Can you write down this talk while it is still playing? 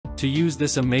To use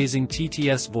this amazing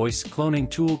TTS voice cloning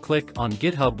tool, click on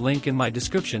GitHub link in my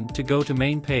description to go to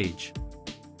main page.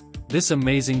 This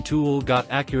amazing tool got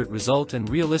accurate result and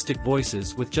realistic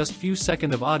voices with just few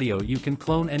seconds of audio. You can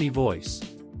clone any voice.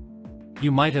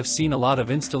 You might have seen a lot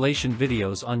of installation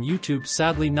videos on YouTube,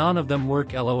 sadly none of them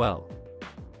work, lol.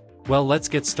 Well, let's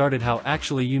get started. How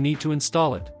actually you need to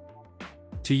install it.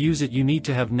 To use it you need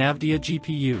to have NVIDIA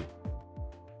GPU.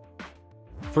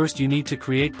 First you need to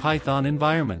create Python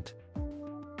environment.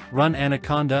 Run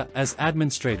Anaconda as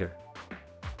administrator.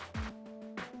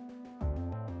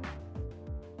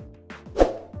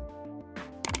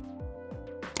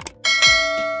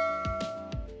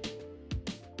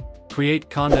 Create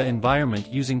Conda environment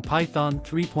using Python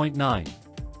 3.9.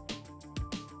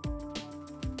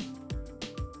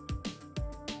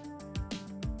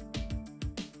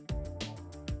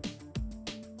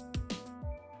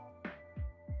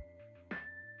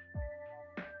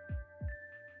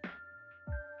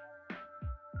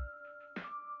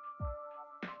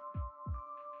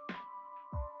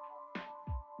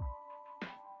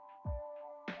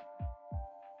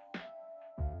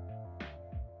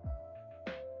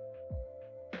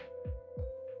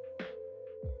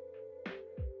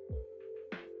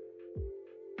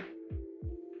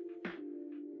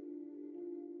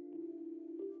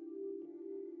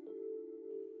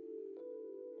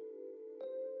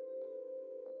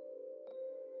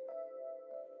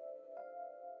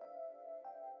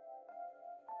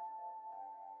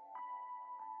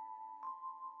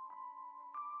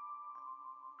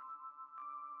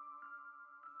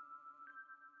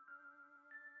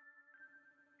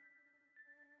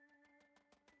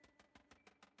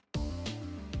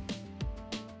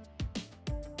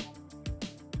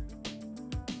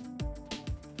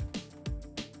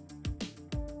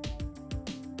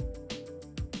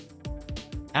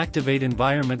 Activate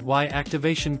environment. Why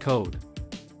activation code?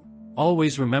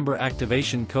 Always remember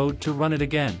activation code to run it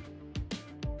again.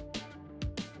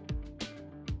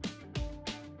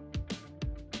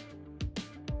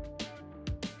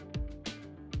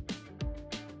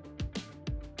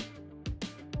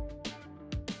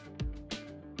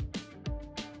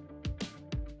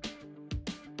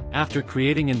 After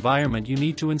creating environment you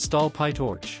need to install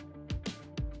PyTorch.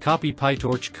 Copy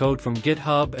PyTorch code from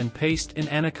GitHub and paste in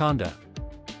Anaconda.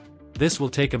 This will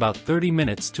take about 30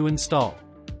 minutes to install.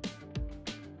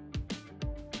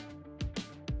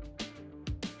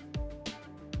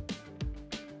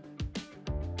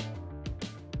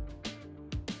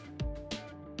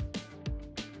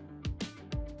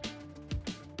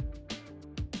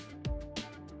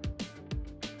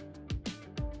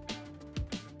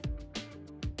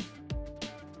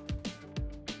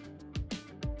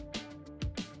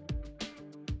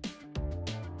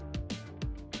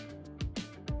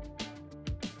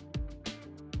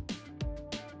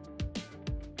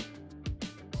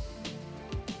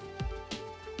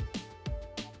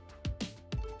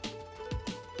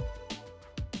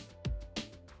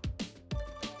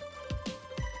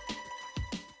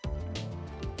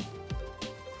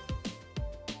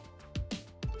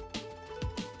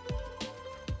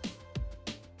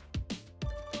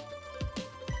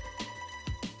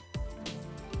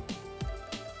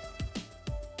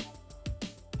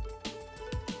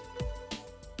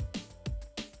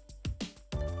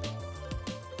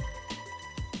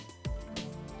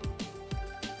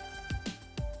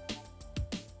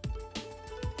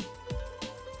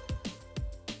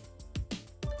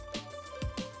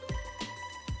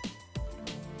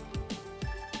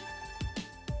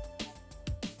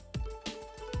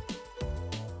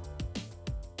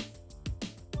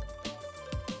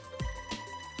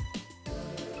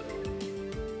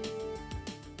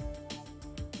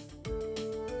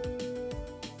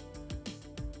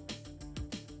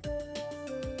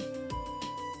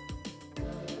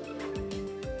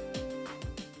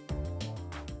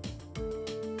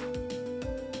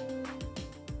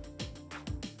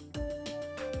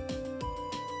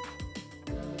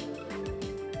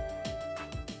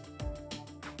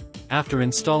 After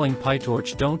installing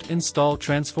PyTorch, don't install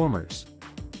transformers.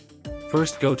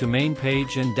 First go to main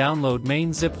page and download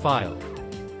main zip file.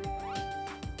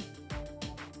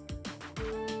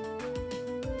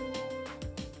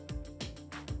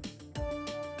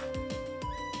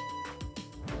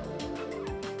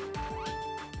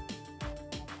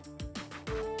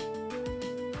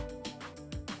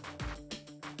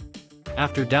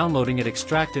 After downloading it,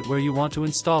 extract it where you want to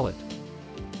install it.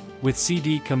 With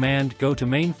cd command, go to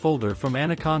main folder from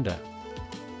Anaconda.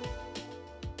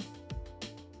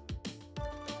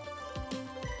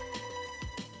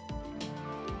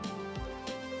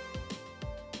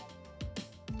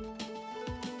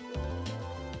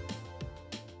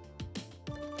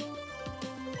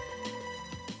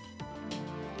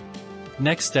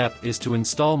 Next step is to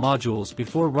install modules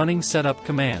before running setup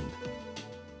command.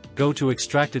 Go to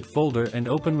extracted folder and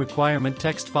open requirement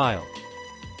text file.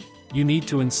 You need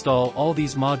to install all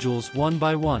these modules one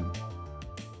by one.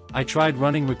 I tried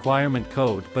running requirement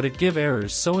code but it give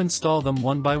errors, so install them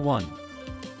one by one.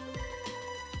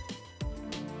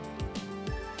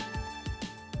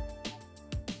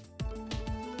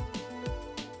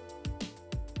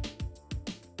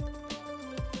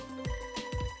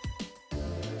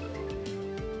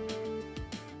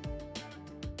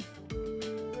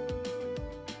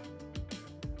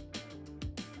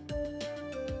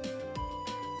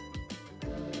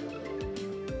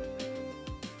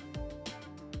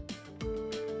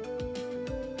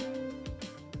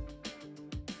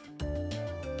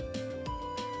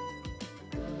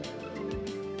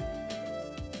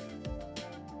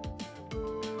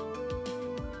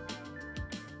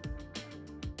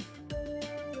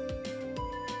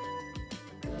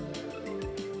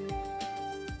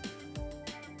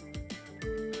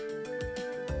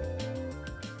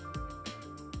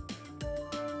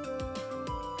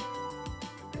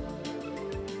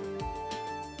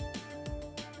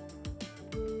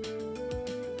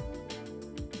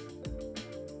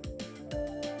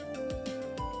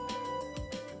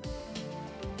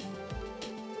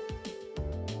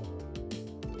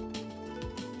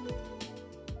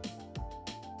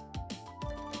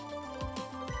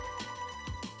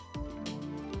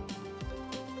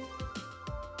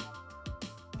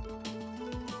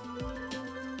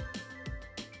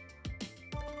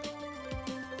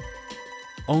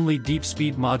 Only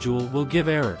DeepSpeed module will give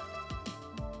error.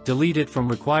 Delete it from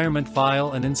requirement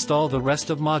file and install the rest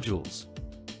of modules.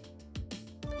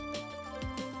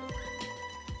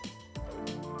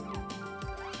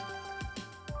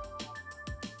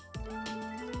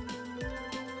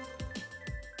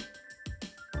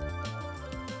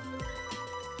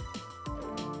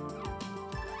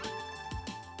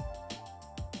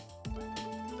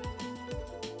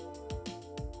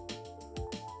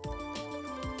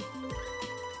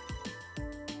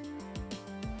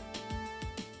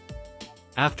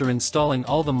 After installing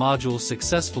all the modules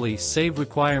successfully, save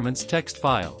requirements text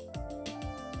file.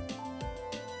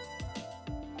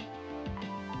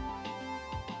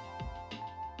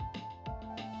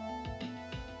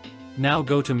 Now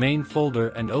go to main folder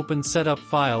and open setup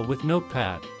file with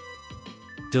Notepad.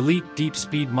 Delete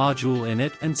DeepSpeed module in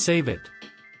it and save it.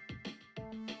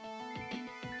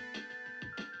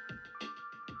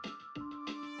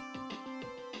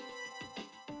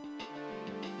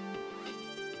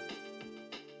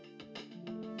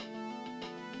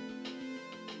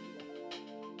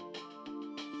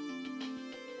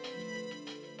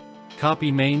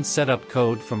 Copy main setup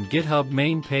code from GitHub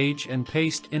main page and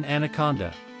paste in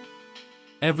Anaconda.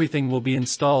 Everything will be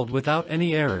installed without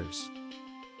any errors.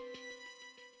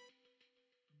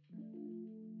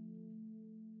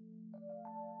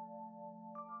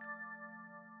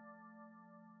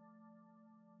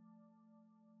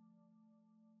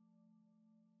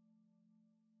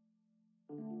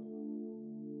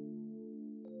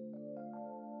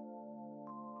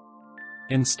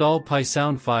 Install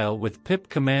PySound file with pip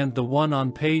command. The one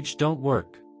on page don't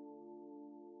work.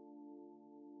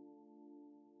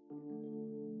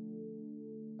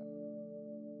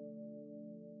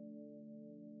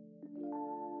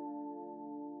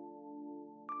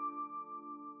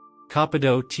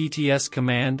 Tortoise TTS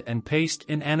command and paste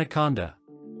in Anaconda.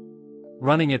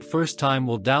 Running it first time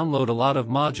will download a lot of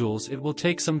modules. It will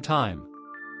take some time.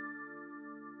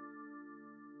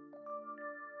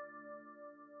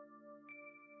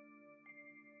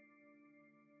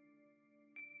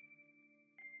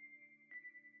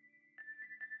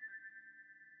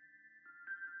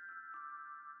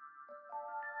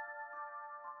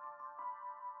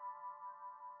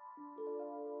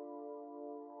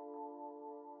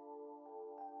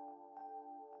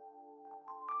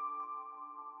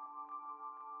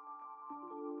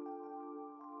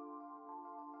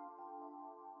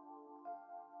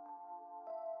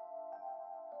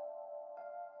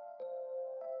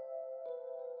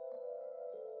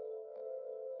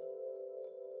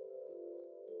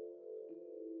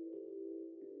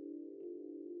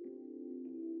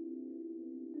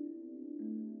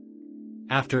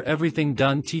 After everything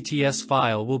done, TTS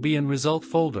file will be in result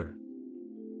folder.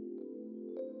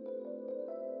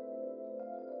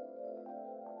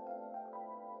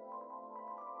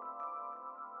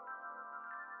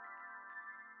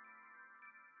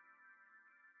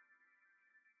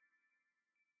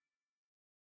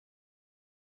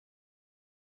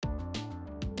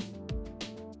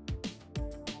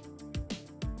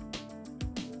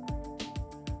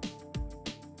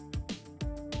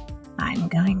 I'm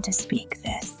going to speak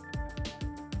this.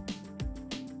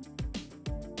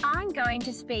 I'm going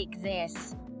to speak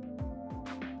this.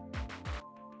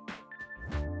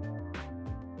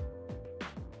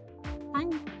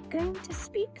 I'm going to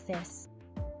speak this.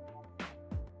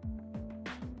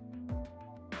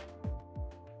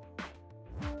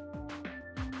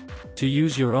 To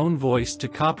use your own voice to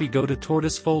copy, go to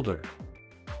Tortoise folder.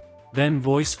 Then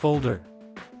Voice folder.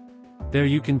 There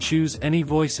you can choose any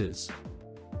voices.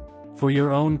 For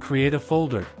your own, create a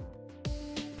folder.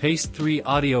 Paste 3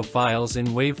 audio files in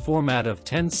WAV format of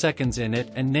 10 seconds in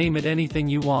it and name it anything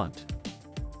you want.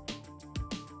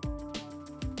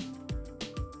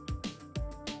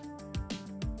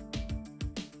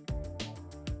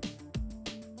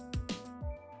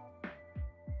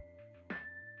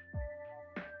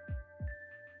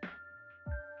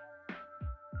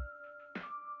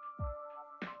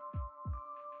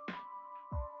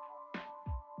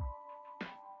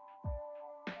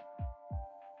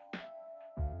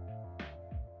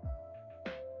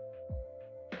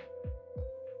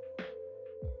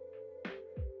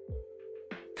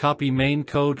 Copy main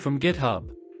code from GitHub.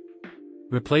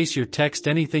 Replace your text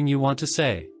anything you want to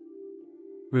say.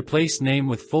 Replace name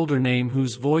with folder name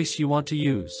whose voice you want to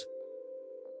use.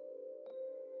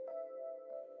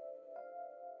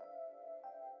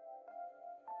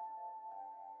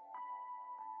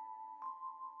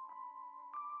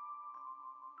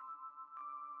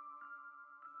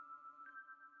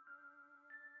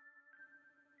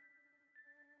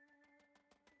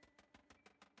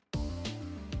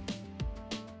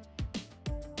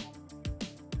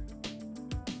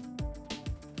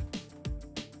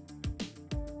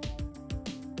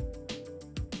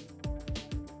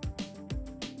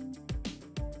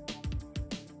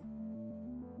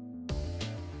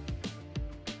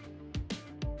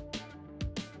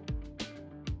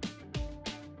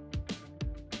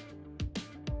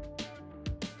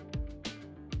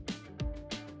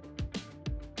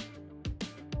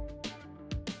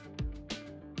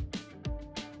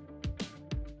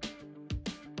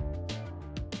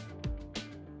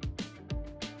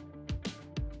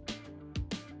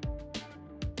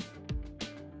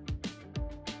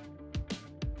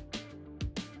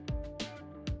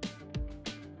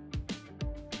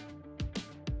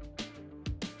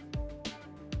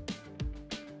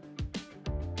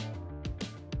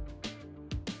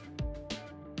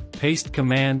 Paste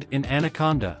command in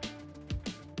Anaconda.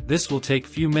 This will take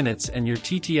few minutes and your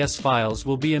TTS files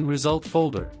will be in result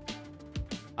folder.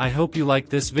 I hope you like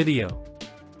this video.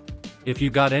 If you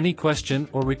got any question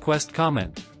or request,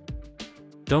 comment.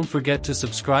 Don't forget to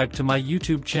subscribe to my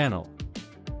YouTube channel.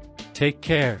 Take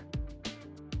care.